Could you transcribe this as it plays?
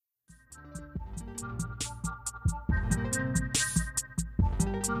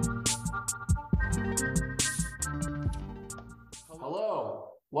Hello,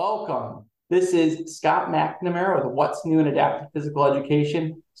 welcome. This is Scott McNamara with What's New in Adaptive Physical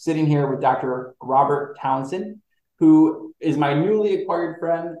Education, sitting here with Dr. Robert Townsend, who is my newly acquired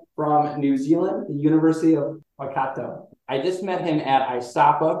friend from New Zealand, the University of Waikato. I just met him at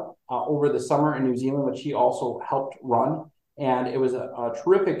ISAPA over the summer in New Zealand, which he also helped run. And it was a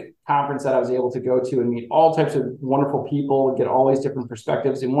terrific conference that I was able to go to and meet all types of wonderful people, get all these different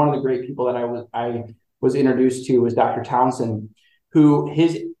perspectives. And one of the great people that I was introduced to was Dr. Townsend, who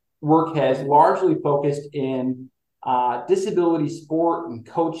his work has largely focused in disability sport and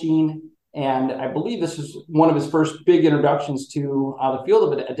coaching. And I believe this is one of his first big introductions to the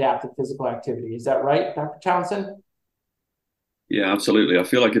field of adaptive physical activity. Is that right, Dr. Townsend? Yeah, absolutely. I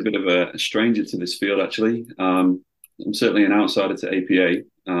feel like a bit of a stranger to this field, actually. I'm certainly an outsider to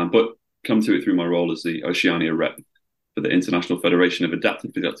APA, but come to it through my role as the Oceania rep for the International Federation of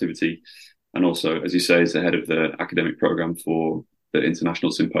Adaptive Physical Activity, and also, as you say, as the head of the academic program for the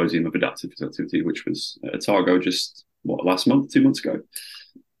International Symposium of Adaptive Physical Activity, which was at Otago just, last month, 2 months ago?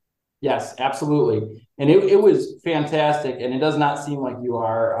 Yes, absolutely. And it was fantastic. And it does not seem like you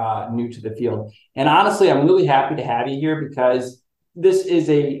are new to the field. And honestly, I'm really happy to have you here because this is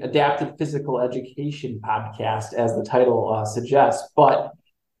a adaptive physical education podcast, as the title suggests. But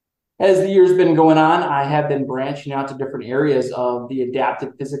as the year's been going on, I have been branching out to different areas of the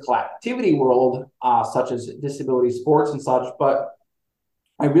adaptive physical activity world, such as disability sports and such. But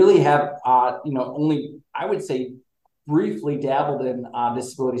I really have, only, I would say, briefly dabbled in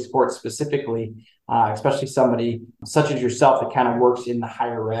disability sports specifically, especially somebody such as yourself that kind of works in the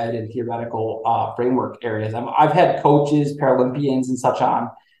higher ed and theoretical framework areas. I've had coaches, Paralympians, and such on,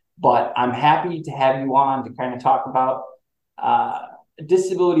 but I'm happy to have you on to kind of talk about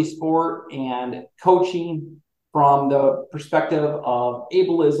disability sport and coaching from the perspective of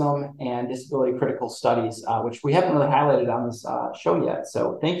ableism and disability critical studies, which we haven't really highlighted on this show yet.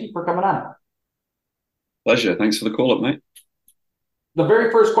 So thank you for coming on. Pleasure. Thanks for the call up, mate. The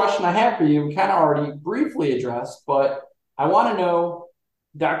very first question I have for you, we kind of already briefly addressed, but I want to know,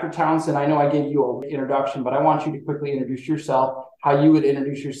 Dr. Townsend, I know I gave you an introduction, but I want you to quickly introduce yourself, how you would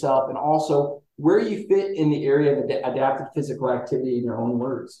introduce yourself, and also where you fit in the area of adaptive physical activity in your own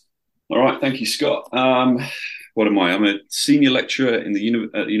words. All right. Thank you, Scott. What am I? I'm a senior lecturer at the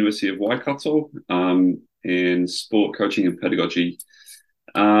University of Waikato in sport coaching and pedagogy.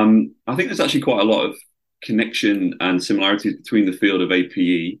 I think there's actually quite a lot of connection and similarities between the field of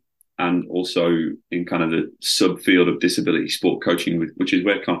APE and also in kind of the subfield of disability sport coaching, which is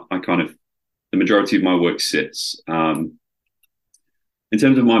where I kind of the majority of my work sits. In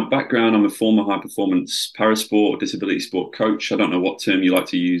terms of my background, I'm a former high performance parasport disability sport coach. I don't know what term you like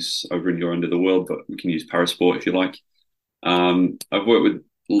to use over in your end of the world, but we can use parasport if you like. I've worked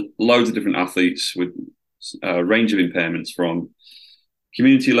with loads of different athletes with a range of impairments, from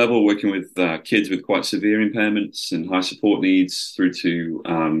community level, working with kids with quite severe impairments and high support needs, through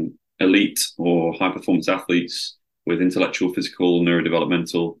to elite or high performance athletes with intellectual, physical,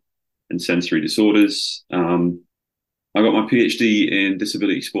 neurodevelopmental, and sensory disorders. I got my PhD in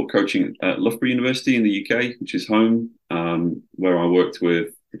disability sport coaching at Loughborough University in the UK, which is home, where I worked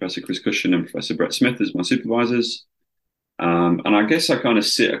with Professor Chris Cushion and Professor Brett Smith as my supervisors. And I guess I kind of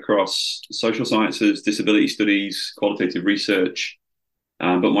sit across social sciences, disability studies, qualitative research,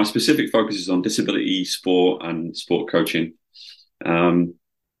 but my specific focus is on disability sport and sport coaching.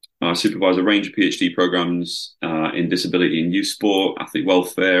 I supervise a range of PhD programs in disability and youth sport, athlete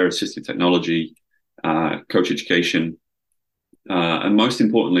welfare, assistive technology, coach education. And most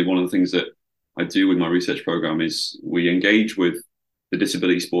importantly, one of the things that I do with my research program is we engage with the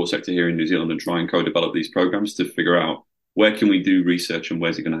disability sport sector here in New Zealand and try and co-develop these programs to figure out where can we do research and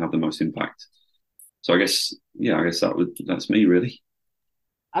where's it going to have the most impact. So I guess that's me really.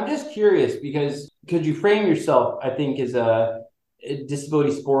 I'm just curious because could you frame yourself, I think, as a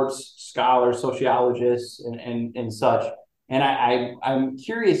disability sports scholar, sociologist, and such. And I'm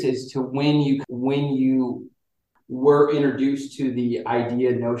curious as to when you were introduced to the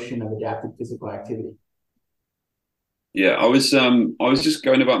notion of adaptive physical activity. Yeah, I was just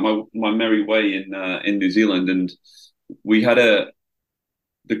going about my merry way in New Zealand, and we had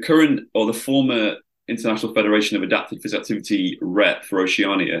the former International Federation of Adaptive Physical Activity rep for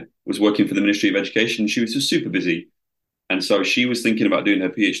Oceania was working for the Ministry of Education. She was just super busy. And so she was thinking about doing her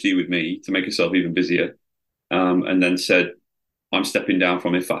PhD with me to make herself even busier. And then said, I'm stepping down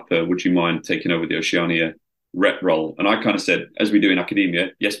from IFAPA. Would you mind taking over the Oceania rep role? And I kind of said, as we do in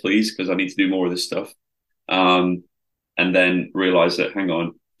academia, yes, please, because I need to do more of this stuff. And then realized that, hang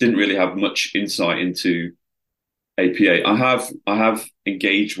on, didn't really have much insight into APA. I have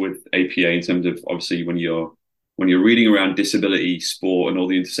engaged with APA in terms of, obviously, when you're reading around disability, sport, and all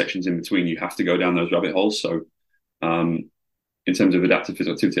the intersections in between, you have to go down those rabbit holes. So in terms of adaptive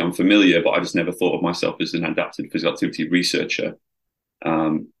physical activity, I'm familiar, but I just never thought of myself as an adaptive physical activity researcher.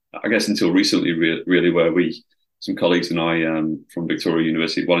 I guess until recently, really, where some colleagues and I from Victoria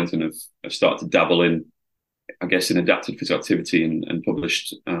University of Wellington have started to dabble in, I guess, in adaptive physical activity and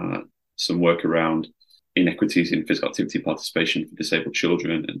published some work around inequities in physical activity participation for disabled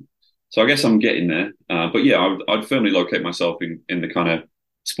children. And so I guess I'm getting there. But yeah, I'd firmly locate myself in the kind of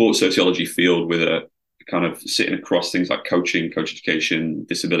sports sociology field, with a kind of sitting across things like coaching, coach education,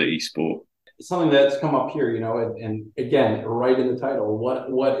 disability, sport. Something that's come up here, and again, right in the title,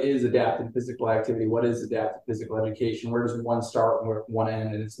 what is adaptive physical activity? What is adaptive physical education? Where does one start and where one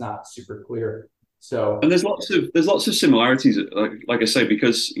end? And it's not super clear. So, and there's lots of similarities, like I say,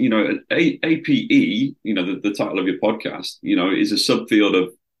 because APE, the title of your podcast, is a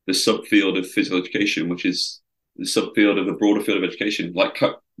subfield of physical education, which is the subfield of the broader field of education. Like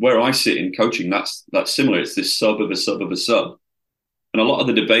where I sit in coaching, that's similar. It's this sub of a sub of a sub, and a lot of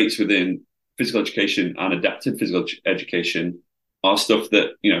the debates within physical education and adaptive physical education are stuff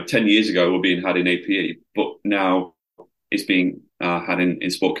that 10 years ago were being had in APE, but now it's being had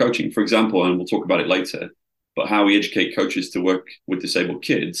in sport coaching, for example, and we'll talk about it later. But how we educate coaches to work with disabled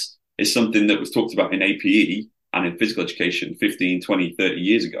kids is something that was talked about in APE and in physical education 15, 20, 30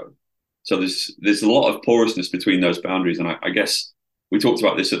 years ago. So there's a lot of porousness between those boundaries. And I guess we talked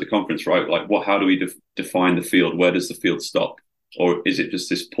about this at the conference, right? Like, how do we define the field? Where does the field stop? Or is it just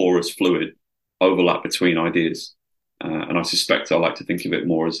this porous, fluid overlap between ideas? And I suspect I like to think of it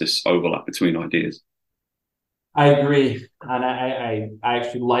more as this overlap between ideas. I agree, and I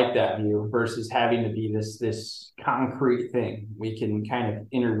actually like that view versus having to be this concrete thing. We can kind of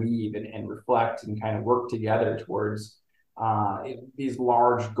interweave and reflect and kind of work together towards these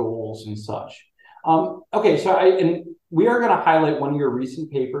large goals and such. Okay, so we are going to highlight one of your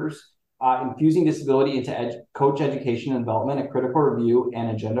recent papers, Infusing Disability into Coach Education and Development, a Critical Review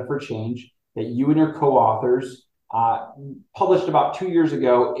and Agenda for Change, that you and your co-authors published about 2 years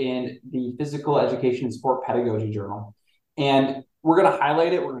ago in the Physical Education and Sport Pedagogy Journal. And we're going to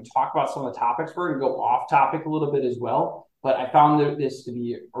highlight it. We're going to talk about some of the topics. We're going to go off topic a little bit as well. But I found this to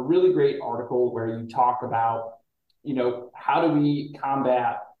be a really great article where you talk about, how do we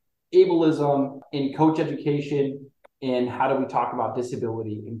combat ableism in coach education, and how do we talk about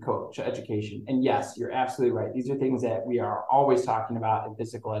disability in coach education? And yes, you're absolutely right. These are things that we are always talking about in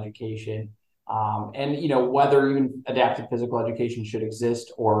physical education. And whether even adaptive physical education should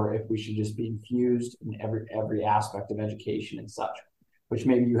exist, or if we should just be infused in every aspect of education and such, which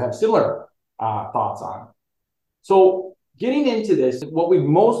maybe you have similar thoughts on. So getting into this, what we've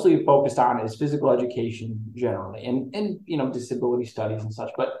mostly focused on is physical education generally, and disability studies and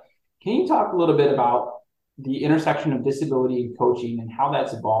such. But can you talk a little bit about the intersection of disability and coaching and how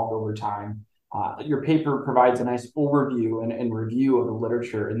that's evolved over time? Your paper provides a nice overview and review of the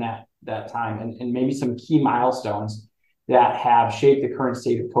literature in that time, and maybe some key milestones that have shaped the current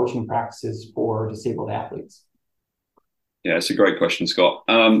state of coaching practices for disabled athletes. Yeah, it's a great question, Scott.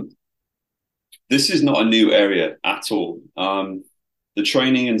 This is not a new area at all. The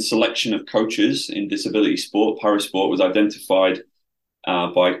training and selection of coaches in disability sport, parasport, was identified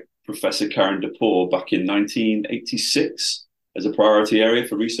by Professor Karen DePore back in 1986 as a priority area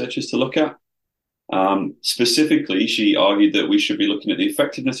for researchers to look at. Specifically, she argued that we should be looking at the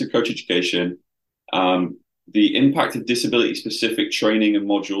effectiveness of coach education, the impact of disability-specific training and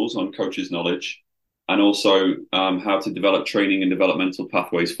modules on coaches' knowledge, and also how to develop training and developmental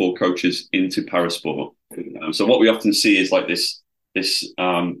pathways for coaches into parasport. So what we often see is like this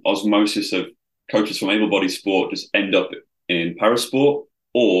osmosis of coaches from able-bodied sport just end up in parasport,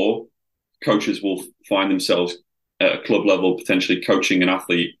 or coaches will find themselves at a club level potentially coaching an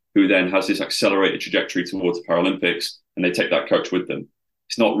athlete who then has this accelerated trajectory towards the Paralympics, and they take that coach with them.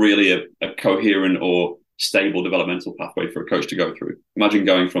 It's not really a coherent or stable developmental pathway for a coach to go through. Imagine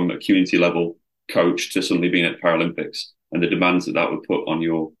going from a community level coach to suddenly being at the Paralympics, and the demands that would put on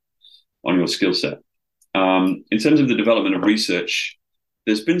your skill set. In terms of the development of research,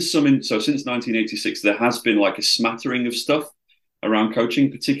 there's been so since 1986, there has been like a smattering of stuff around coaching,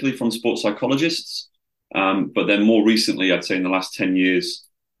 particularly from sports psychologists. But then more recently, I'd say in the last 10 years,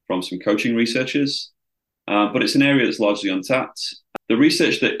 from some coaching researchers. But it's an area that's largely untapped. The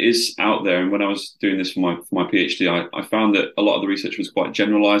research that is out there, and when I was doing this for my PhD, I found that a lot of the research was quite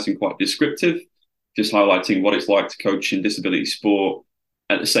generalized and quite descriptive, just highlighting what it's like to coach in disability sport,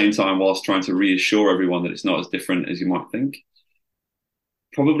 at the same time whilst trying to reassure everyone that it's not as different as you might think.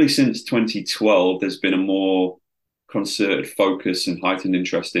 probably since 2012, there's been a more concerted focus and heightened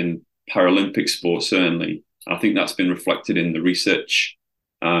interest in Paralympic sport, certainly. I think that's been reflected in the research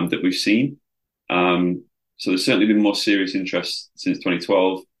that we've seen. So there's certainly been more serious interest since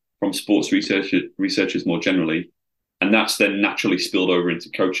 2012 from sports researchers more generally. And that's then naturally spilled over into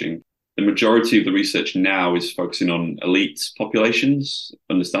coaching. The majority of the research now is focusing on elite populations,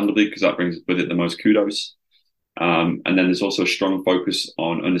 understandably, because that brings with it the most kudos. And then there's also a strong focus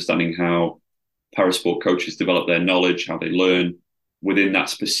on understanding how parasport coaches develop their knowledge, how they learn within that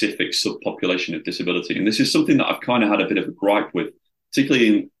specific subpopulation of disability. And this is something that I've kind of had a bit of a gripe with, particularly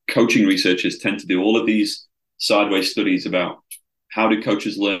in coaching researchers tend to do all of these sideways studies about how do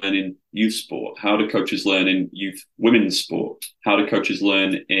coaches learn in youth sport? How do coaches learn in youth women's sport? How do coaches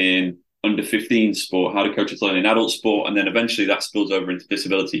learn in under 15 sport? How do coaches learn in adult sport? And then eventually that spills over into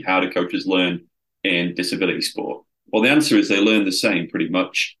disability. How do coaches learn in disability sport? Well, the answer is they learn the same pretty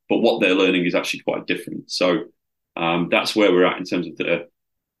much, but what they're learning is actually quite different. So that's where we're at in terms of the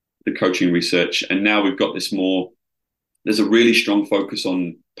coaching research. And now we've got this more, there's a really strong focus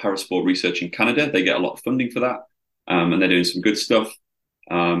on parasport research in Canada. They get a lot of funding for that. And they're doing some good stuff.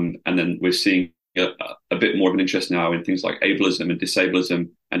 And then we're seeing a bit more of an interest now in things like ableism and disableism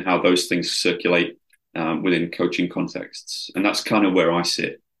and how those things circulate within coaching contexts. And that's kind of where I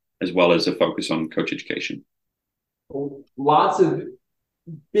sit, as well as a focus on coach education. Lots of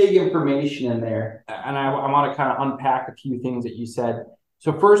big information in there. And I want to kind of unpack a few things that you said.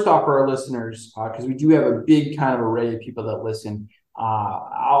 So first off, for our listeners, because we do have a big kind of array of people that listen,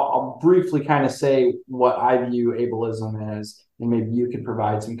 I'll briefly kind of say what I view ableism as, and maybe you could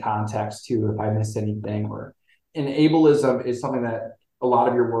provide some context too if I missed anything. And ableism is something that a lot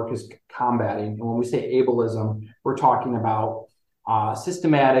of your work is combating. And when we say ableism, we're talking about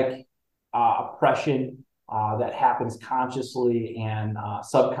systematic oppression that happens consciously and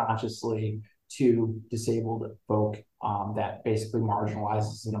subconsciously to disabled folk that basically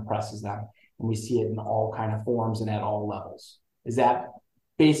marginalizes and oppresses them. And we see it in all kind of forms and at all levels. Is that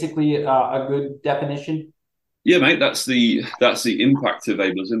basically a good definition? Yeah, mate, that's the impact of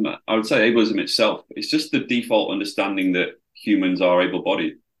ableism. I would say ableism itself, it's just the default understanding that humans are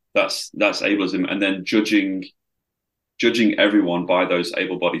able-bodied. That's ableism, and then judging everyone by those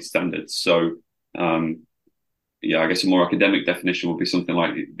able-bodied standards. So, I guess a more academic definition would be something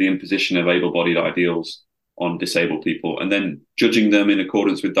like the imposition of able-bodied ideals on disabled people, and then judging them in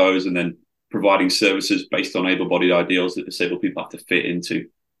accordance with those, and then providing services based on able-bodied ideals that disabled people have to fit into.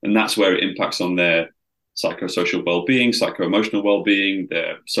 And that's where it impacts on their psychosocial well-being, psycho-emotional well-being,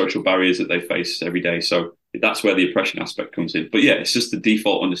 their social barriers that they face every day. So that's where the oppression aspect comes in. But yeah, it's just the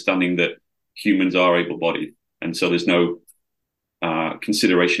default understanding that humans are able-bodied. And so there's no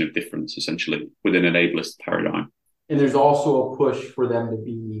consideration of difference, essentially, within an ableist paradigm. And there's also a push for them to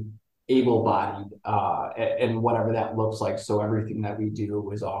be able-bodied and whatever that looks like. So everything that we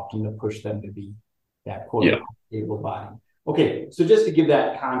do is often to push them to be that quote able-bodied. Okay, so just to give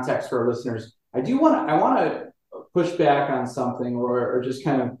that context for our listeners, I want to push back on something or just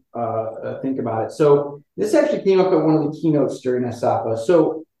kind of think about it. So this actually came up at one of the keynotes during ASAPA.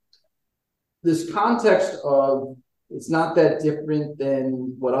 So this context of it's not that different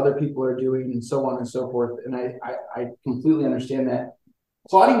than what other people are doing and so on and so forth. And I completely understand that.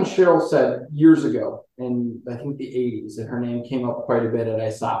 Claudine Sherrill said years ago, in I think the 80s, and her name came up quite a bit at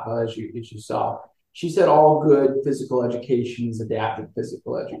ISAPA, as you saw. She said all good physical education is adaptive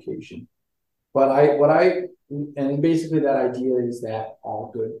physical education. But and basically that idea is that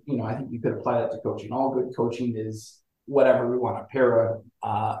all good, I think you could apply that to coaching. All good coaching is whatever we want, para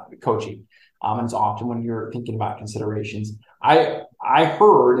coaching. And it's often when you're thinking about considerations. I've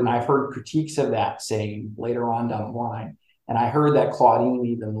heard critiques of that saying later on down the line. And I heard that Claudine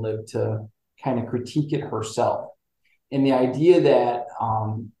even lived to kind of critique it herself. And the idea that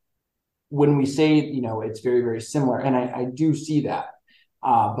when we say, it's very, very similar, and I do see that,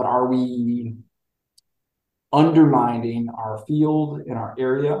 but are we undermining our field and our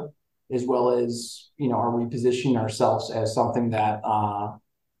area, as well as, are we positioning ourselves as something that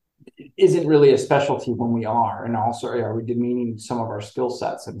isn't really a specialty when we are? And also, are we demeaning some of our skill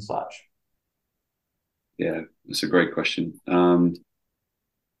sets and such? Yeah, that's a great question.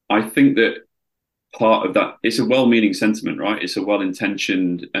 I think that part of that, it's a well-meaning sentiment, right? It's a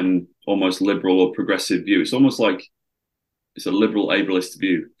well-intentioned and almost liberal or progressive view. It's almost like it's a liberal ableist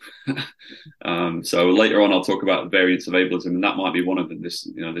view. So later on, I'll talk about the variants of ableism, and that might be one of them.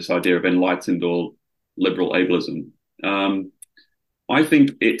 This idea of enlightened or liberal ableism. I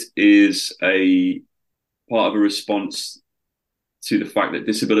think it is a part of a response to the fact that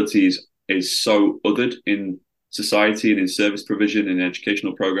disability is so othered in society and in service provision and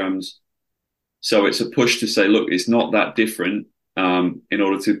educational programs. So it's a push to say, look, it's not that different in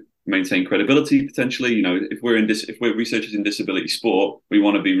order to maintain credibility potentially. You know, if we're researchers in disability sport, we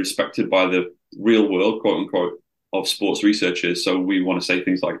want to be respected by the real world, quote unquote, of sports researchers. So we want to say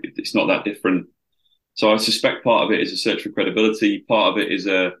things like it's not that different. So I suspect part of it is a search for credibility. Part of it is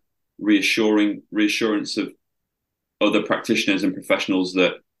a reassurance of other practitioners and professionals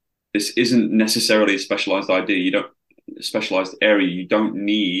that this isn't necessarily a specialized idea. You don't a specialized area. You don't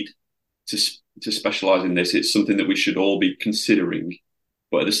need to specialize in this. It's something that we should all be considering.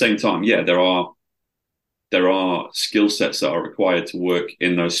 But at the same time, yeah, there are skill sets that are required to work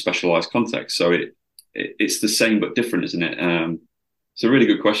in those specialized contexts. So it's the same but different, isn't it? It's a really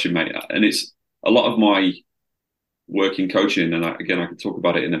good question, mate. And it's a lot of my work in coaching, and I can talk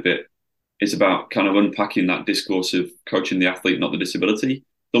about it in a bit. It's about kind of unpacking that discourse of coaching the athlete, not the disability.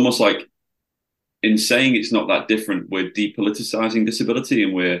 It's almost like in saying it's not that different, we're depoliticizing disability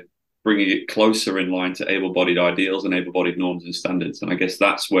and we're bringing it closer in line to able-bodied ideals and able-bodied norms and standards. And I guess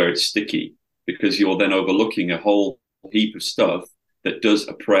that's where it's sticky, because you're then overlooking a whole heap of stuff that does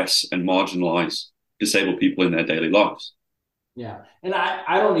oppress and marginalize disabled people in their daily lives. Yeah. And I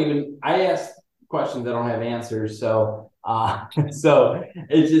ask questions that don't have answers. So so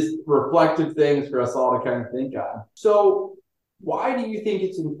it's just reflective things for us all to kind of think on. So why do you think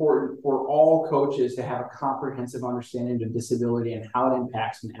it's important for all coaches to have a comprehensive understanding of disability and how it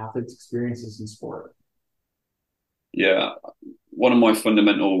impacts an athlete's experiences in sport? Yeah, one of my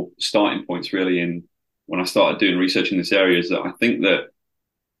fundamental starting points really in when I started doing research in this area is that I think that,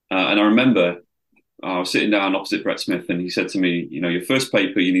 and I remember I was sitting down opposite Brett Smith and he said to me, you know, your first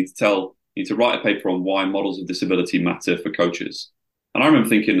paper, you need to write a paper on why models of disability matter for coaches. And I remember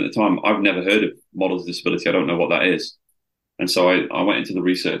thinking at the time, I've never heard of models of disability. I don't know what that is. And so I went into the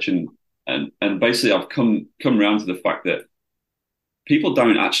research and basically I've come around to the fact that people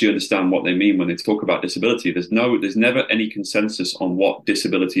don't actually understand what they mean when they talk about disability. There's never any consensus on what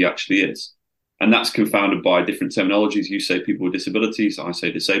disability actually is. And that's confounded by different terminologies. You say people with disabilities, I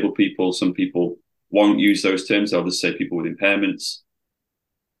say disabled people. Some people won't use those terms. They'll just say people with impairments.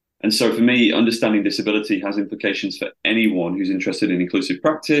 And so for me, understanding disability has implications for anyone who's interested in inclusive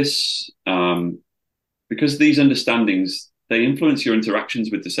practice, because these understandings, they influence your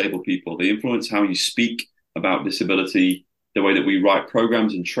interactions with disabled people. They influence how you speak about disability, the way that we write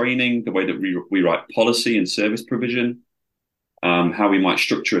programs and training, the way that we write policy and service provision, how we might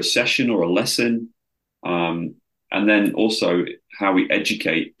structure a session or a lesson, and then also how we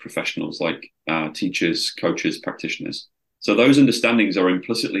educate professionals like teachers, coaches, practitioners. So those understandings are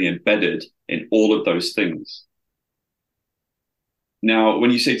implicitly embedded in all of those things. Now,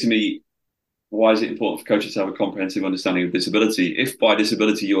 when you say to me, why is it important for coaches to have a comprehensive understanding of disability? If by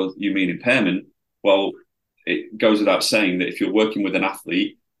disability you mean impairment, well, it goes without saying that if you're working with an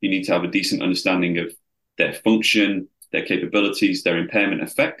athlete, you need to have a decent understanding of their function, their capabilities, their impairment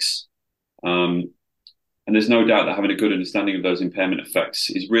effects. And there's no doubt that having a good understanding of those impairment effects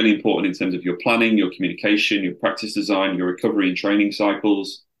is really important in terms of your planning, your communication, your practice design, your recovery and training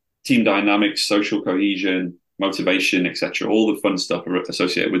cycles, team dynamics, social cohesion, motivation, etc. All the fun stuff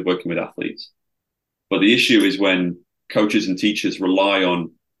associated with working with athletes. But the issue is when coaches and teachers rely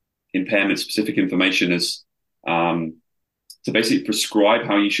on impairment-specific information as to basically prescribe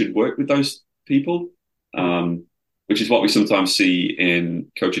how you should work with those people, which is what we sometimes see in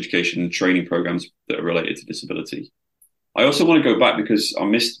coach education and training programs that are related to disability. I also want to go back because I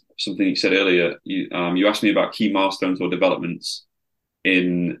missed something you said earlier. You asked me about key milestones or developments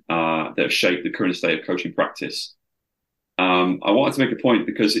that have shaped the current state of coaching practice. I wanted to make a point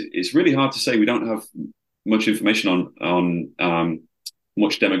because it's really hard to say. We don't have much information on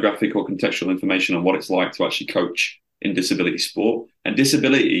much demographic or contextual information on what it's like to actually coach in disability sport. And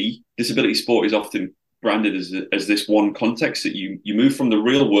disability sport is often branded as this one context that you move from the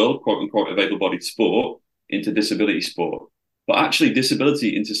real world, quote unquote, of able-bodied sport into disability sport. But actually,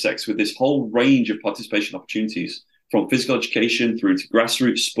 disability intersects with this whole range of participation opportunities, from physical education through to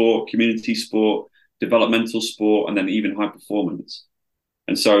grassroots sport, community sport, developmental sport, and then even high performance.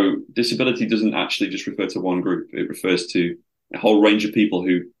 And so disability doesn't actually just refer to one group. It refers to a whole range of people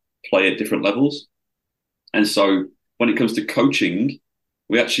who play at different levels. And so when it comes to coaching,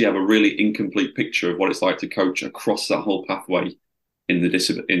 we actually have a really incomplete picture of what it's like to coach across that whole pathway in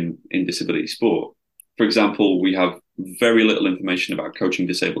disability sport. For example, we have very little information about coaching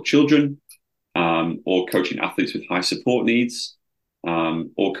disabled children, or coaching athletes with high support needs,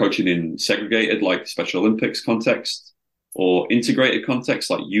 or coaching in segregated, like Special Olympics contexts, or integrated contexts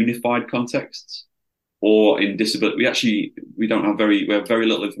like unified contexts, or in disability. We have very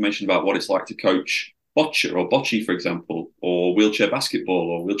little information about what it's like to coach bocce or bocce, for example, or wheelchair basketball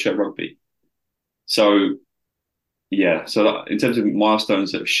or wheelchair rugby. So yeah, so that, in terms of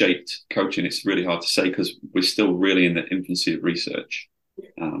milestones that have shaped coaching, it's really hard to say because we're still really in the infancy of research.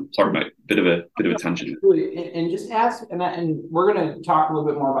 Sorry, mate, bit of a tangent. And just ask, and we're going to talk a little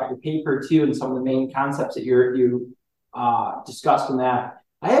bit more about your paper too, and some of the main concepts that you discussed in that.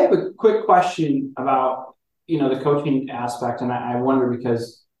 I have a quick question about the coaching aspect, and I wonder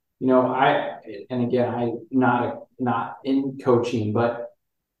because and again, I'm not in coaching, but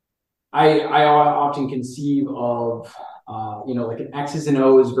I often conceive of like an X's and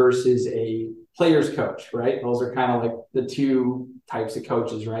O's versus a player's coach, right? Those are kind of like the two types of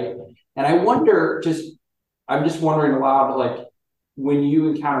coaches, right? And I'm just wondering aloud, like when you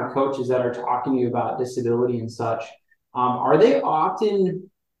encounter coaches that are talking to you about disability and such, are they often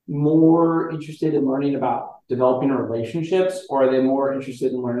more interested in learning about developing relationships, or are they more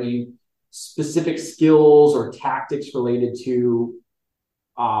interested in learning specific skills or tactics related to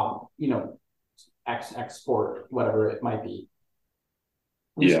you know, export, whatever it might be?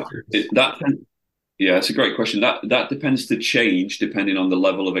 Yeah, it's a great question. That depends to change depending on the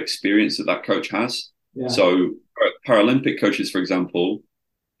level of experience that coach has. Yeah. So Paralympic coaches, for example,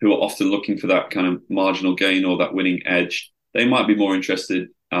 who are often looking for that kind of marginal gain or that winning edge, they might be more interested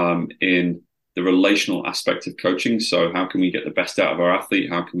in the relational aspect of coaching. So how can we get the best out of our athlete?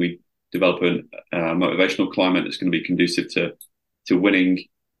 How can we develop a motivational climate that's going to be conducive to winning?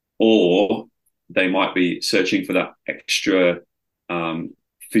 Or they might be searching for that extra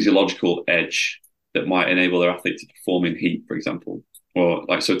physiological edge that might enable their athlete to perform in heat, for example. Or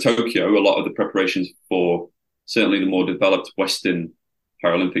Tokyo, a lot of the preparations for certainly the more developed Western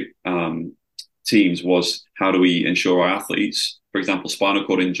Paralympic teams was how do we ensure our athletes, for example, spinal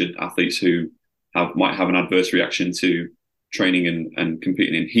cord injured athletes who might have an adverse reaction to training and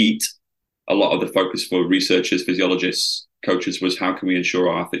competing in heat. A lot of the focus for researchers, physiologists, coaches was how can we ensure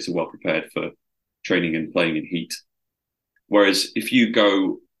our athletes are well prepared for training and playing in heat. Whereas if you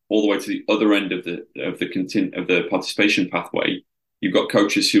go all the way to the other end of the participation pathway, you've got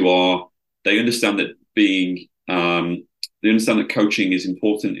coaches they understand that they understand that coaching is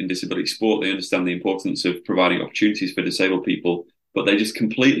important in disability sport. They understand the importance of providing opportunities for disabled people, but they just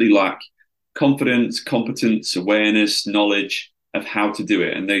completely lack confidence, competence, awareness, knowledge of how to do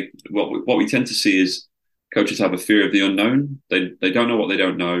it. And what we tend to see is coaches have a fear of the unknown. They don't know what they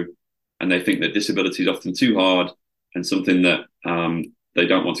don't know, and they think that disability is often too hard and something that they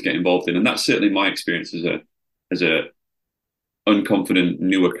don't want to get involved in. And that's certainly my experience as a unconfident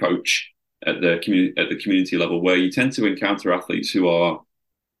newer coach at the community level, where you tend to encounter athletes who are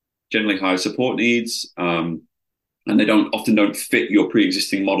generally higher support needs, and they often don't fit your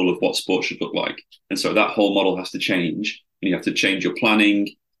pre-existing model of what sport should look like. And so that whole model has to change, and you have to change your planning,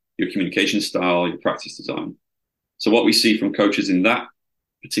 your communication style, your practice design. So what we see from coaches in that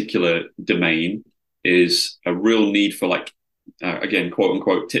particular domain is a real need for again, quote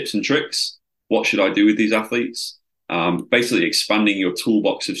unquote, tips and tricks. What should I do with these athletes? Basically expanding your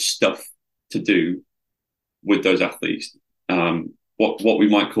toolbox of stuff to do with those athletes. What we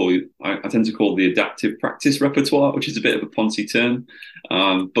might call, I tend to call the adaptive practice repertoire, which is a bit of a poncy term.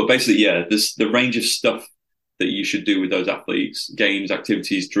 But basically, yeah, there's the range of stuff that you should do with those athletes, games,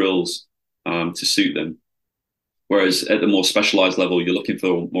 activities, drills, to suit them. Whereas at the more specialized level, you're looking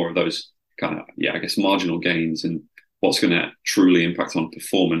for more of those kind of, I guess, marginal gains and what's going to truly impact on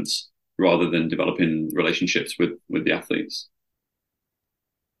performance rather than developing relationships with the athletes.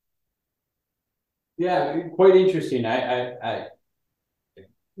 Yeah, quite interesting. I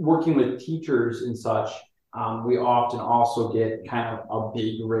working with teachers and such, we often also get kind of a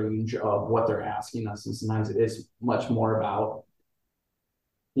big range of what they're asking us, and sometimes it is much more about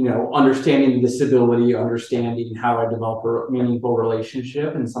understanding the disability, understanding how I develop a meaningful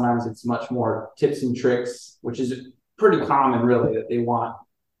relationship, and sometimes it's much more tips and tricks, which is pretty common, really, that they want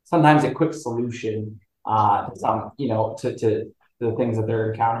sometimes a quick solution to the things that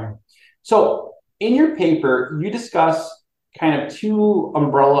they're encountering. So in your paper, you discuss kind of two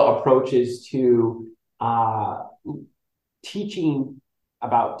umbrella approaches to teaching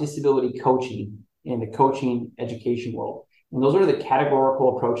about disability coaching in the coaching education world. And those are the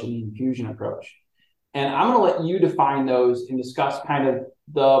categorical approach and the infusion approach. And I'm going to let you define those and discuss kind of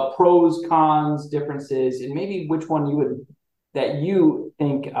the pros, cons, differences, and maybe which one you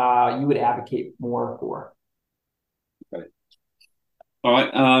think you would advocate more for. Okay. All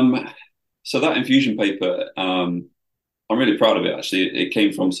right. So that infusion paper, I'm really proud of it, actually. It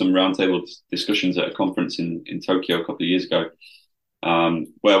came from some roundtable discussions at a conference in Tokyo a couple of years ago,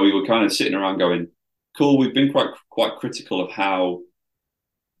 where we were kind of sitting around going, cool, we've been quite critical of how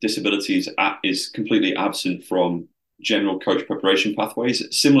disability is completely absent from general coach preparation pathways.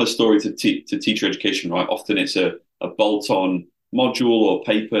 Similar story to teacher education, right? Often it's a bolt-on module or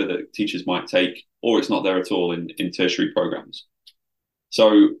paper that teachers might take, or it's not there at all in tertiary programs.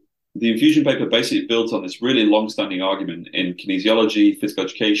 So the Infusing paper basically builds on this really long-standing argument in kinesiology, physical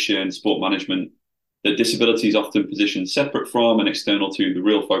education, sport management, that disability is often positioned separate from and external to the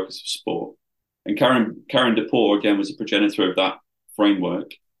real focus of sport. And Karen DePore, again, was a progenitor of that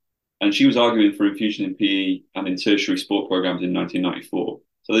framework. And she was arguing for infusion in PE and in tertiary sport programs in 1994.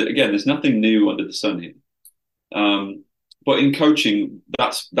 So again, there's nothing new under the sun here. But in coaching,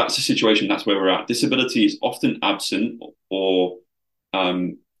 that's the situation. That's where we're at. Disability is often absent or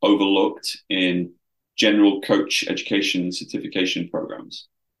overlooked in general coach education certification programs.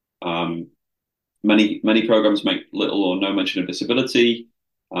 Many programs make little or no mention of disability.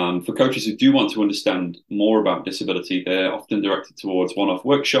 For coaches who do want to understand more about disability, they're often directed towards one-off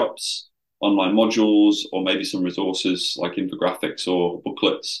workshops, online modules, or maybe some resources like infographics or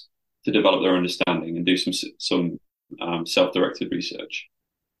booklets to develop their understanding and do some self-directed research.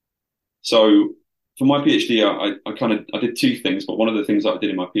 So for my PhD, I did two things, but one of the things that I did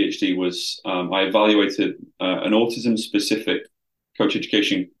in my PhD was I evaluated an autism-specific coach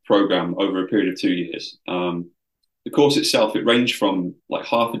education program over a period of 2 years. The course itself, it ranged from like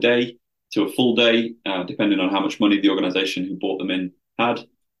half a day to a full day, depending on how much money the organization who bought them in had.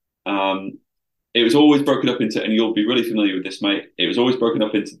 It was always broken up into, and you'll be really familiar with this, mate. It was always broken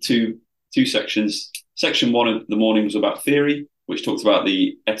up into two sections. Section one of the morning was about theory, which talks about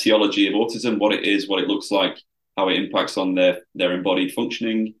the etiology of autism, what it is, what it looks like, how it impacts on their embodied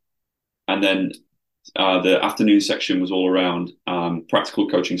functioning. And then the afternoon section was all around practical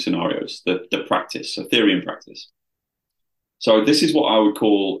coaching scenarios, the practice, so theory and practice. So this is what I would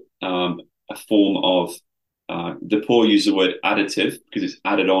call a form of, DePore used the word additive because it's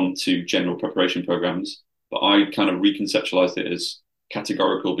added on to general preparation programs, but I kind of reconceptualized it as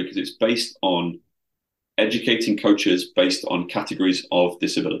categorical because it's based on educating coaches based on categories of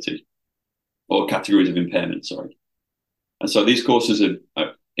disability or categories of impairment, sorry. And so these courses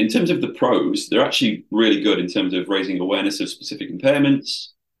are, in terms of the pros, they're actually really good in terms of raising awareness of specific impairments,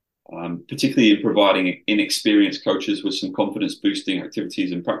 particularly in providing inexperienced coaches with some confidence boosting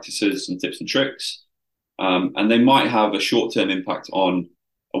activities and practices, some tips and tricks. And they might have a short-term impact on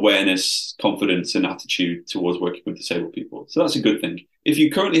awareness, confidence, and attitude towards working with disabled people. So that's a good thing. If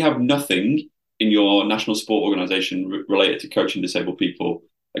you currently have nothing in your national sport organization related to coaching disabled people,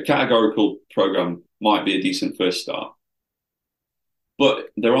 a categorical program might be a decent first start. But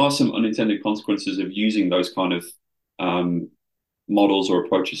there are some unintended consequences of using those kind of models or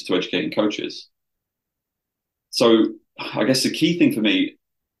approaches to educating coaches. So I guess the key thing for me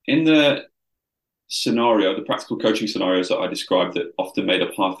in the scenario, the practical coaching scenarios that I described that often made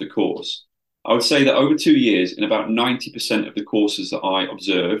up half the course, I would say that over 2 years, in about 90% of the courses that I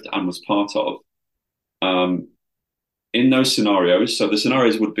observed and was part of, in those scenarios, so the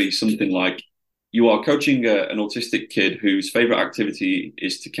scenarios would be something like, you are coaching an autistic kid whose favorite activity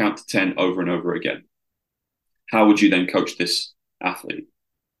is to count to 10 over and over again. How would you then coach this athlete?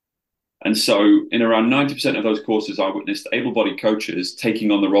 And so in around 90% of those courses, I witnessed able-bodied coaches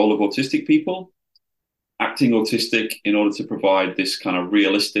taking on the role of autistic people, acting autistic in order to provide this kind of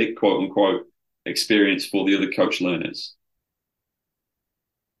realistic, quote unquote, experience for the other coach learners.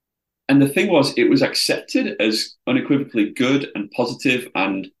 And the thing was, it was accepted as unequivocally good and positive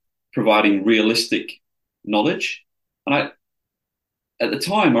and providing realistic knowledge. And at the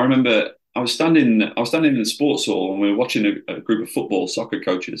time, I remember I was standing in the sports hall and we were watching a group of soccer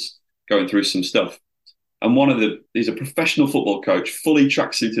coaches going through some stuff. And he's a professional football coach, fully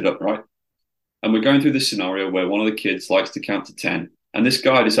tracksuited up, right? And we're going through this scenario where one of the kids likes to count to 10. And this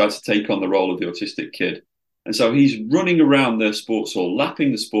guy decides to take on the role of the autistic kid. And so he's running around the sports hall,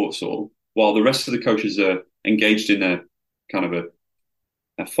 lapping the sports hall, while the rest of the coaches are engaged in a kind of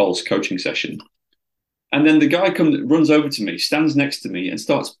a false coaching session. And then the guy runs over to me, stands next to me, and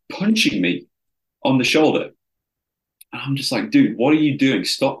starts punching me on the shoulder. And I'm just like, dude, what are you doing?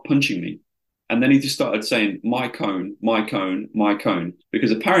 Stop punching me. And then he just started saying, my cone, my cone, my cone, because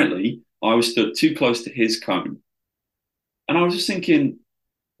apparently I was stood too close to his cone. And I was just thinking,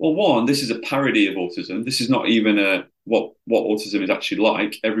 well, one, this is a parody of autism. This is not even what autism is actually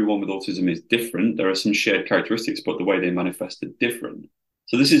like. Everyone with autism is different. There are some shared characteristics, but the way they manifest are different.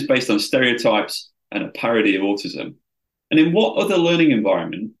 So this is based on stereotypes and a parody of autism. And in what other learning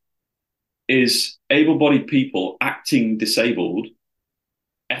environment is able-bodied people acting disabled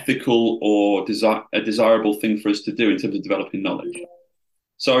ethical or a desirable thing for us to do in terms of developing knowledge?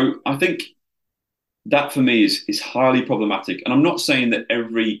 So I think that for me is highly problematic. And I'm not saying that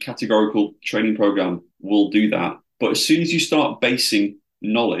every categorical training program will do that, but as soon as you start basing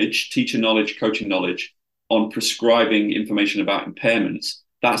knowledge, teacher knowledge, coaching knowledge on prescribing information about impairments,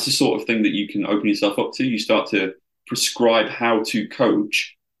 that's the sort of thing that you can open yourself up to. You start to prescribe how to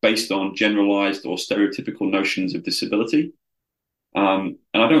coach based on generalized or stereotypical notions of disability. And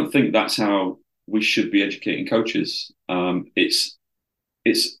I don't think that's how we should be educating coaches.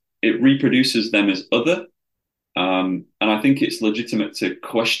 It reproduces them as other, and I think it's legitimate to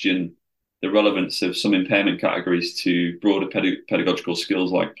question the relevance of some impairment categories to broader pedagogical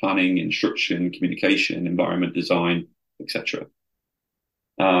skills like planning, instruction, communication, environment design, etc.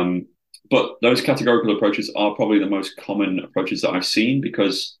 But those categorical approaches are probably the most common approaches that I've seen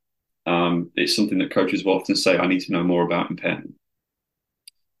because it's something that coaches will often say, I need to know more about impairment.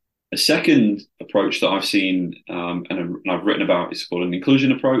 A second approach that I've seen and I've written about is called an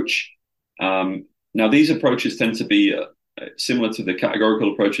inclusion approach. Now, these approaches tend to be similar to the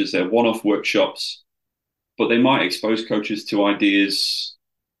categorical approaches. They're one-off workshops, but they might expose coaches to ideas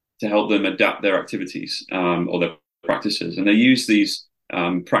to help them adapt their activities or their practices. And they use these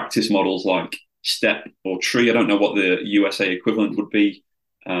practice models like STEP or TREE. I don't know what the USA equivalent would be,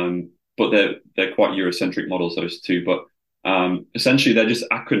 but they're quite Eurocentric models, those two. But essentially, they're just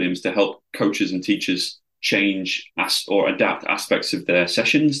acronyms to help coaches and teachers change or adapt aspects of their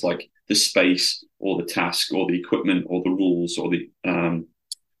sessions, like the space or the task or the equipment or the rules or the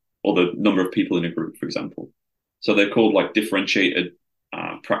number of people in a group, for example. So they're called like differentiated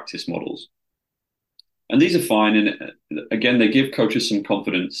practice models. And these are fine. And again, they give coaches some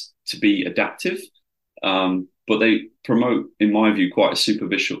confidence to be adaptive, but they promote, in my view, quite a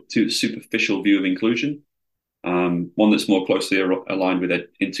superficial view of inclusion. One that's more closely aligned with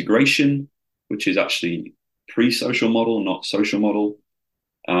integration, which is actually pre-social model, not social model.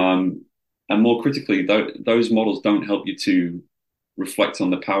 And more critically, those models don't help you to reflect on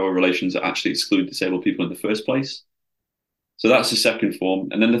the power relations that actually exclude disabled people in the first place. So that's the second form.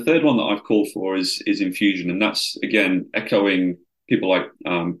 And then the third one that I've called for is infusion. And that's, again, echoing people like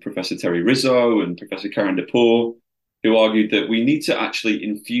Professor Terry Rizzo and Professor Karen DePore, who argued that we need to actually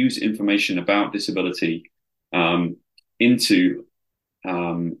infuse information about disability into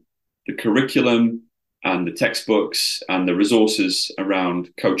the curriculum and the textbooks and the resources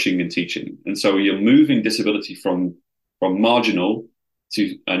around coaching and teaching. And so you're moving disability from marginal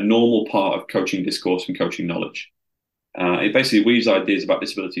to a normal part of coaching discourse and coaching knowledge. It basically weaves ideas about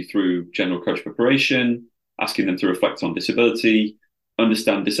disability through general coach preparation, asking them to reflect on disability,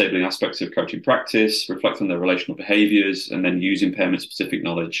 understand disabling aspects of coaching practice, reflect on their relational behaviors, and then use impairment-specific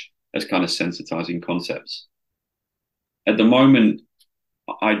knowledge as kind of sensitizing concepts. At the moment,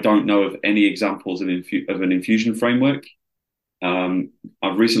 I don't know of any examples of an infusion framework.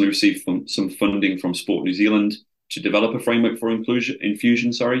 I've recently received some funding from Sport New Zealand to develop a framework for infusion.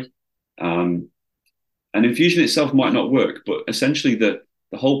 And infusion itself might not work, but essentially the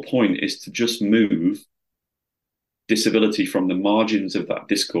whole point is to just move disability from the margins of that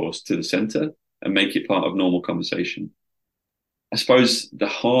discourse to the center and make it part of normal conversation. I suppose the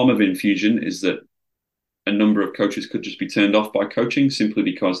harm of infusion is that a number of coaches could just be turned off by coaching simply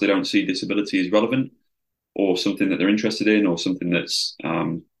because they don't see disability as relevant or something that they're interested in or something that's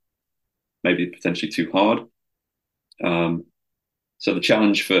maybe potentially too hard. So the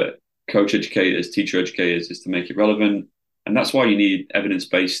challenge for coach educators, teacher educators is to make it relevant. And that's why you need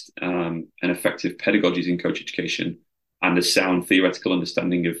evidence-based and effective pedagogies in coach education and a sound theoretical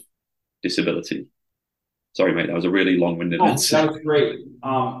understanding of disability. Sorry, mate, that was a really long-winded answer. That was great.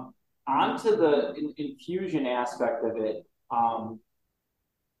 On to the infusion aspect of it.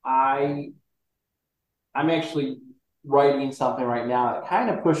 I'm actually writing something right now that kind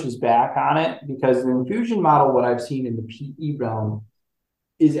of pushes back on it because the infusion model, what I've seen in the PE realm,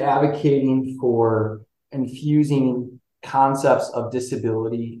 is advocating for infusing concepts of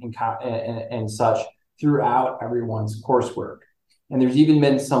disability and such throughout everyone's coursework. And there's even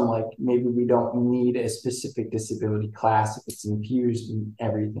been some like, maybe we don't need a specific disability class if it's infused in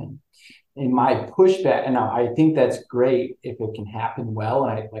everything. And my pushback, and I think that's great if it can happen well,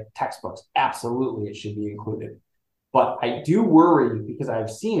 and I like textbooks, absolutely it should be included. But I do worry because I've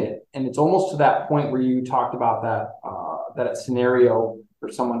seen it, and it's almost to that point where you talked about that scenario for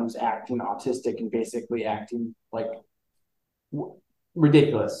someone who's acting autistic and basically acting like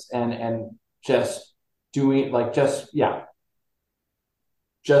ridiculous and just doing like just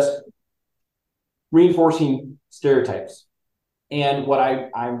reinforcing stereotypes. And what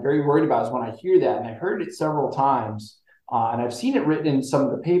I'm very worried about is when I hear that, and I've heard it several times, and I've seen it written in some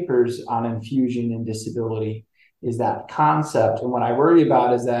of the papers on infusion and disability, is that concept. And what I worry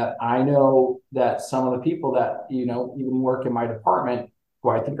about is that I know that some of the people that, even work in my department, who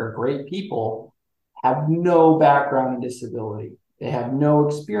I think are great people, have no background in disability. They have no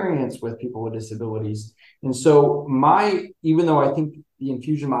experience with people with disabilities. And so even though I think the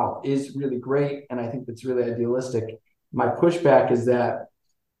infusion model is really great, and I think it's really idealistic, my pushback is that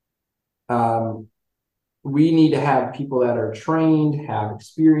we need to have people that are trained, have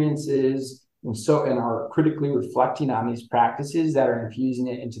experiences, and are critically reflecting on these practices that are infusing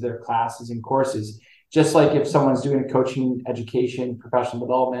it into their classes and courses. Just like if someone's doing coaching, education, professional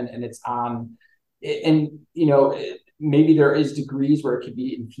development, and it's on, and maybe there is degrees where it could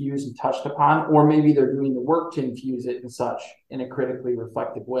be infused and touched upon, or maybe they're doing the work to infuse it and such in a critically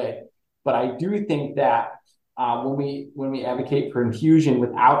reflective way. But I do think that when we advocate for infusion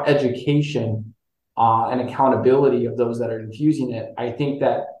without education and accountability of those that are infusing it, I think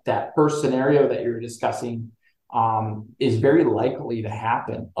that first scenario that you're discussing is very likely to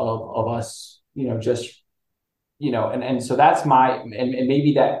happen of us, and so that's and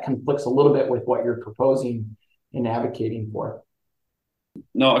maybe that conflicts a little bit with what you're proposing and advocating for.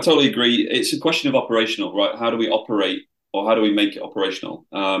 No, I totally agree. It's a question of operational, right? How do we operate, or how do we make it operational?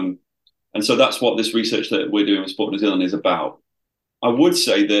 And so that's what this research that we're doing with Sport New Zealand is about. I would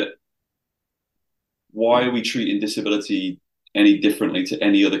say that why are we treating disability any differently to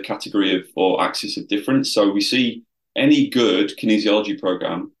any other category of or axis of difference? So we see any good kinesiology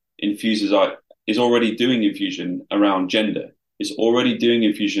program is already doing infusion around gender, is already doing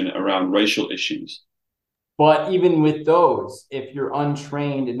infusion around racial issues. But even with those, if you're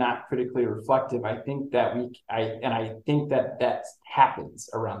untrained and not critically reflective, I think that that happens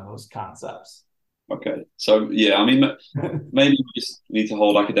around those concepts. Okay. So, yeah, I mean, maybe we just need to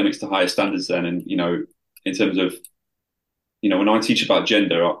hold academics to higher standards then. And, in terms of, when I teach about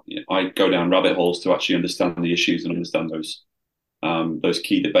gender, I go down rabbit holes to actually understand the issues and understand those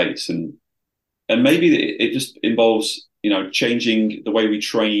key debates. And maybe it just involves, changing the way we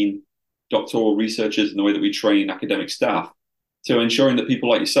train doctoral researchers and the way that we train academic staff to ensuring that people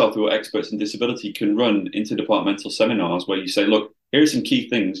like yourself who are experts in disability can run interdepartmental seminars where you say, look, here are some key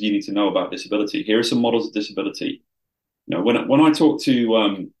things you need to know about disability. Here are some models of disability. When I talk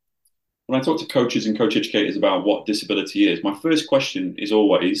to coaches and coach educators about what disability is, my first question is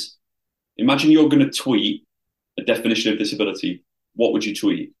always, imagine you're going to tweet a definition of disability. What would you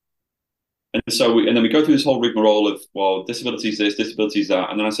tweet? And so then we go through this whole rigmarole of, well, disability is this, disability is that.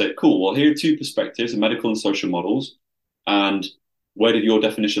 And then I say, cool, well, here are two perspectives, medical and social models. And where did your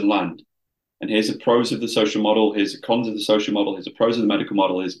definition land? And here's the pros of the social model. Here's the cons of the social model. Here's the pros of the medical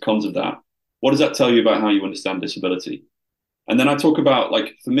model. Here's the cons of that. What does that tell you about how you understand disability? And then I talk about,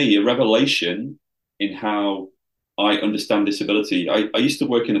 like, for me, a revelation in how I understand disability. I used to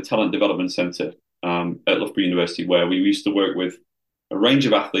work in a talent development center at Loughborough University, where we used to work with a range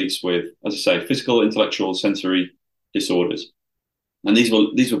of athletes with, as I say, physical, intellectual, sensory disorders. And these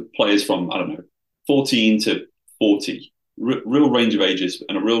were players from, I don't know, 14 to 40, real range of ages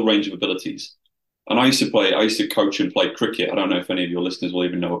and a real range of abilities. And I used to coach and play cricket. I don't know if any of your listeners will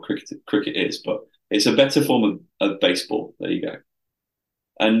even know what cricket is, but it's a better form of baseball. There you go.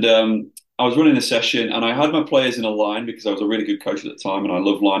 And I was running a session and I had my players in a line because I was a really good coach at the time and I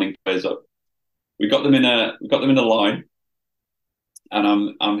love lining players up. We got them in a line.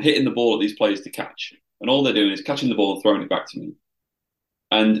 And I'm hitting the ball at these players to catch. And all they're doing is catching the ball and throwing it back to me.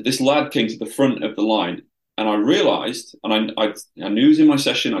 And this lad came to the front of the line. And I realized, and I knew he was in my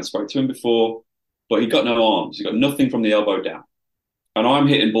session, I'd spoke to him before, but he got no arms. He got nothing from the elbow down. And I'm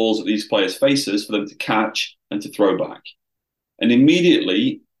hitting balls at these players' faces for them to catch and to throw back. And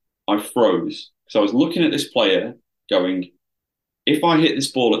immediately I froze because I was looking at this player going, if I hit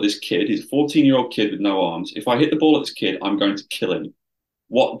this ball at this kid, he's a 14-year-old kid with no arms. If I hit the ball at this kid, I'm going to kill him.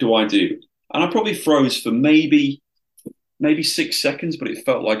 What do I do? And I probably froze for maybe 6 seconds, but it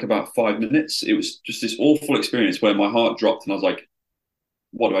felt like about 5 minutes. It was just this awful experience where my heart dropped and I was like,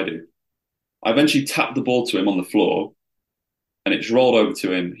 what do I do? I eventually tapped the ball to him on the floor and it just rolled over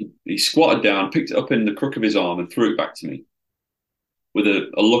to him. He squatted down, picked it up in the crook of his arm and threw it back to me with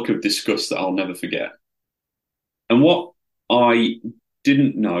a look of disgust that I'll never forget. And what I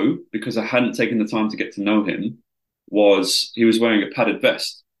didn't know, because I hadn't taken the time to get to know him, was he was wearing a padded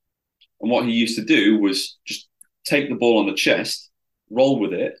vest. And what he used to do was just take the ball on the chest, roll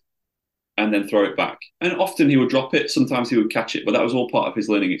with it, and then throw it back. And often he would drop it, sometimes he would catch it, but that was all part of his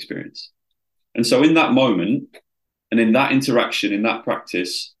learning experience. And so in that moment, and in that interaction, in that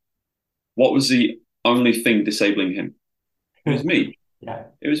practice, what was the only thing disabling him? It was me. Yeah.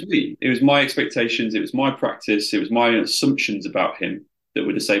 It was me. It was my expectations. It was my practice. It was my assumptions about him that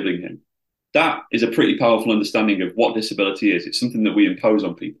were disabling him. that is a pretty powerful understanding of what disability is. It's something that we impose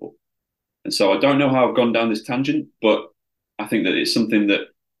on people. And so I don't know how I've gone down this tangent, but I think that it's something that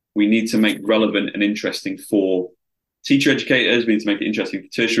we need to make relevant and interesting for teacher educators. We need to make it interesting for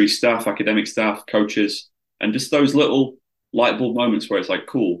tertiary staff, academic staff, coaches, and just those little light bulb moments where it's like,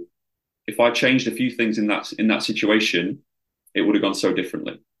 cool, if I changed a few things in that situation, it would have gone so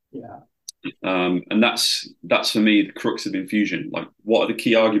differently. Yeah. And that's for me the crux of Infusion. Like, what are the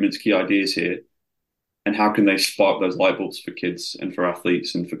key arguments, key ideas here, and how can they spark those light bulbs for kids and for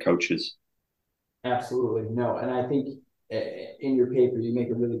athletes and for coaches? Absolutely. No, and I think in your paper you make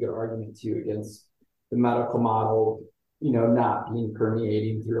a really good argument too against the medical model, not being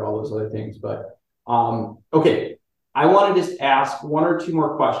permeating through all those other things. But okay, I want to just ask one or two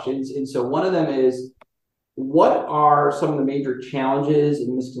more questions. And so one of them is, what are some of the major challenges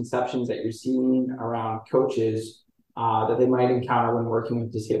and misconceptions that you're seeing around coaches that they might encounter when working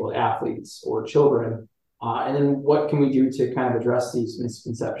with disabled athletes or children? And then what can we do to kind of address these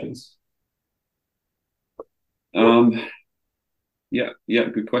misconceptions? Yeah,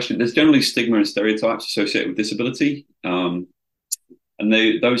 good question. There's generally stigma and stereotypes associated with disability. And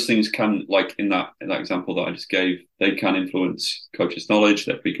those things can, like in that example that I just gave, they can influence coaches' knowledge,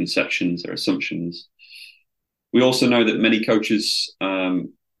 their preconceptions, their assumptions. We also know that many coaches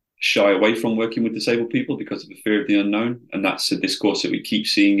shy away from working with disabled people because of the fear of the unknown. And that's a discourse that we keep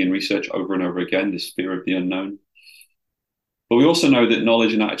seeing in research over and over again, this fear of the unknown. But we also know that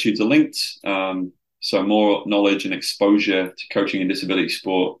knowledge and attitudes are linked. So more knowledge and exposure to coaching and disability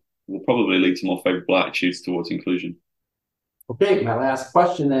sport will probably lead to more favorable attitudes towards inclusion. Okay, my last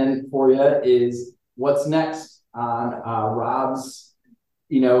question then for you is, what's next on Rob's,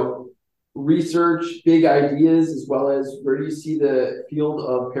 research, big ideas, as well as where do you see the field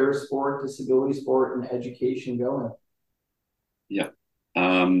of parasport, disability sport, and education going? Yeah.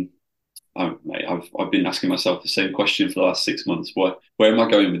 I've been asking myself the same question for the last 6 months. Where am I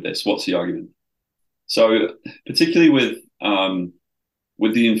going with this? What's the argument? So particularly with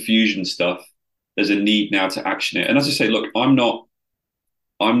the infusion stuff, there's a need now to action it. And as I say, look, I'm not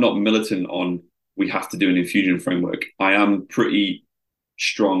militant on we have to do an infusion framework. I am pretty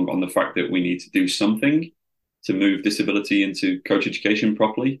strong on the fact that we need to do something to move disability into coach education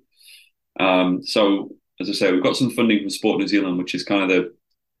properly. So as I say, we've got some funding from Sport New Zealand, which is kind of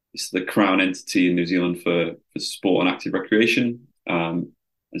the crown entity in New Zealand for sport and active recreation.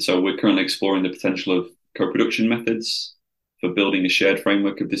 And so we're currently exploring the potential of co-production methods for building a shared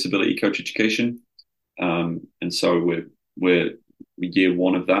framework of disability coach education. And so we're year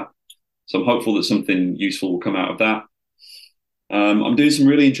one of that. So I'm hopeful that something useful will come out of that. I'm doing some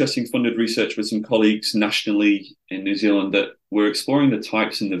really interesting funded research with some colleagues nationally in New Zealand that we're exploring the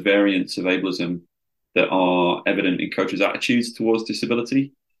types and the variants of ableism that are evident in coaches' attitudes towards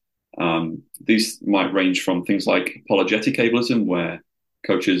disability. These might range from things like apologetic ableism, where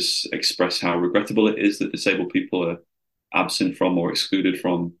coaches express how regrettable it is that disabled people are absent from or excluded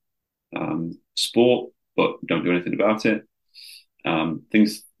from sport, but don't do anything about it.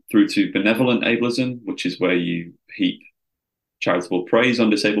 Things through to benevolent ableism, which is where you heap charitable praise on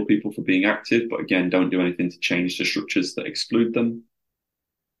disabled people for being active, but again, don't do anything to change the structures that exclude them.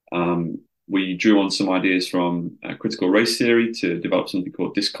 We drew on some ideas from critical race theory to develop something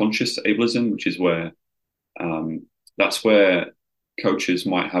called disconscious ableism, which is where that's where coaches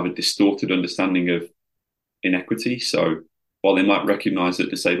might have a distorted understanding of inequity. So while they might recognize that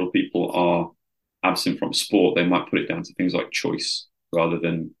disabled people are absent from sport, they might put it down to things like choice rather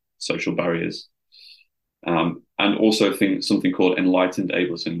than social barriers. And also something called enlightened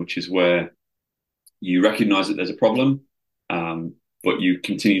ableism, which is where you recognize that there's a problem, but you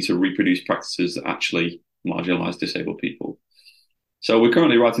continue to reproduce practices that actually marginalize disabled people. So we're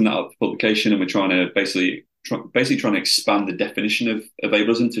currently writing that up for publication, and we're trying to basically trying to expand the definition of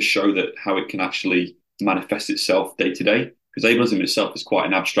ableism to show that how it can actually manifest itself day to day. Because ableism itself is quite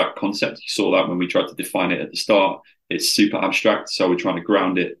an abstract concept. You saw that when we tried to define it at the start. It's super abstract, so we're trying to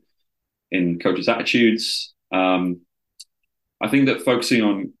ground it in coaches' attitudes. I think that focusing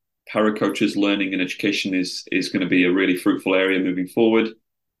on para coaches' learning and education is going to be a really fruitful area moving forward.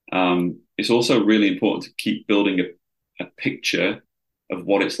 It's also really important to keep building a picture of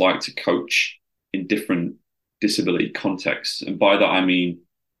what it's like to coach in different disability contexts. And by that, I mean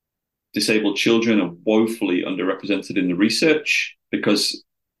disabled children are woefully underrepresented in the research because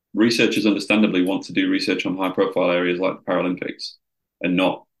researchers understandably want to do research on high-profile areas like the Paralympics and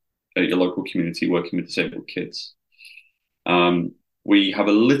not at your local community working with disabled kids. We have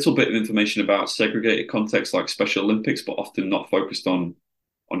a little bit of information about segregated contexts like Special Olympics, but often not focused on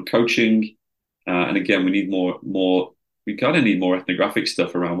coaching. And again, we need more we kind of need more ethnographic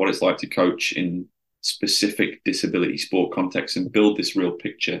stuff around what it's like to coach in specific disability sport contexts and build this real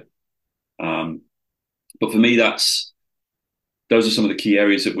picture. But for me, those are some of the key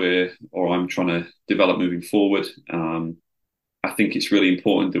areas that I'm trying to develop moving forward. I think it's really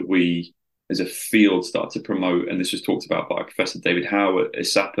important that we, as a field, start to promote, and this was talked about by Professor David Howe at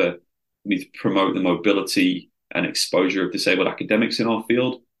ISAPA, we need to promote the mobility and exposure of disabled academics in our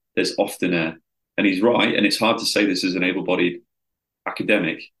field. There's often and he's right, and it's hard to say this as an able-bodied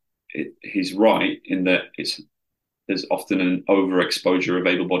academic. He's right in that there's often an overexposure of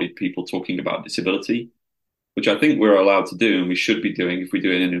able-bodied people talking about disability, which I think we're allowed to do and we should be doing if we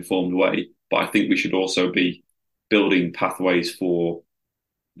do it in an informed way. But I think we should also be building pathways for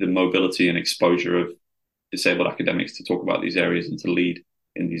the mobility and exposure of disabled academics to talk about these areas and to lead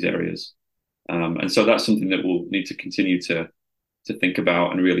in these areas. And so that's something that we'll need to continue to think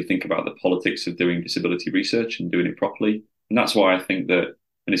about and really think about the politics of doing disability research and doing it properly. And that's why I think that,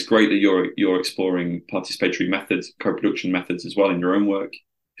 and it's great that you're exploring participatory methods, co-production methods as well in your own work,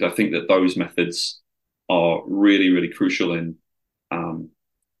 because I think that those methods are really, really crucial in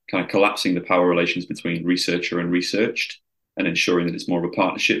kind of collapsing the power relations between researcher and researched and ensuring that it's more of a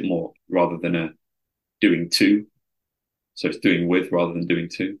partnership more rather than a doing to. So it's doing with rather than doing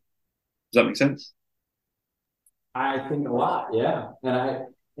to. Does that make sense? I think a lot, yeah.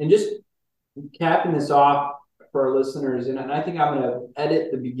 And just capping this off for our listeners, and I think I'm going to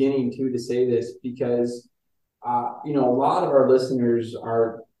edit the beginning too to say this because a lot of our listeners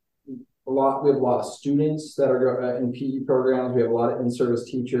we have a lot of students that are in PE programs. We have a lot of in-service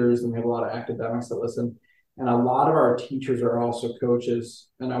teachers, and we have a lot of academics that listen. And a lot of our teachers are also coaches.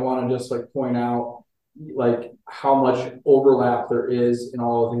 And I want to just point out how much overlap there is in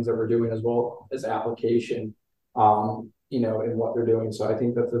all the things that we're doing as well as application, in what they're doing. So I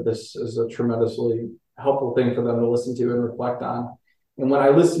think that this is a tremendously helpful thing for them to listen to and reflect on. And when I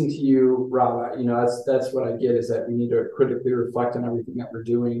listen to you, Rob, that's what I get is that we need to critically reflect on everything that we're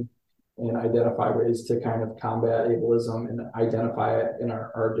doing and identify ways to kind of combat ableism and identify it in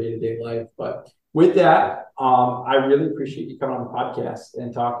our day-to-day life. But with that, I really appreciate you coming on the podcast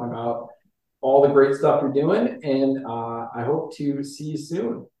and talking about all the great stuff you're doing. And I hope to see you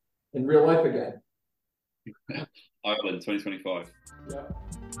soon in real life again. Ireland 2025. Yep.